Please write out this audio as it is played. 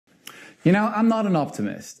You know, I'm not an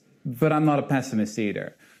optimist, but I'm not a pessimist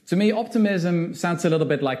either. To me, optimism sounds a little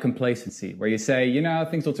bit like complacency, where you say, you know,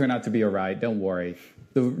 things will turn out to be all right, don't worry.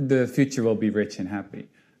 The future will be rich and happy.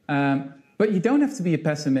 But you don't have to be a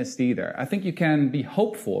pessimist either. I think you can be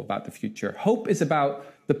hopeful about the future. Hope is about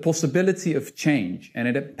the possibility of change, and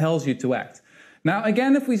it impels you to act. Now,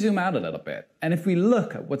 again, if we zoom out a little bit, and if we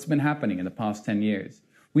look at what's been happening in the past 10 years,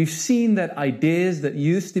 we've seen that ideas that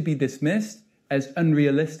used to be dismissed as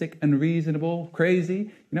unrealistic, unreasonable, crazy,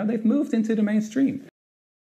 you know, they've moved into the mainstream.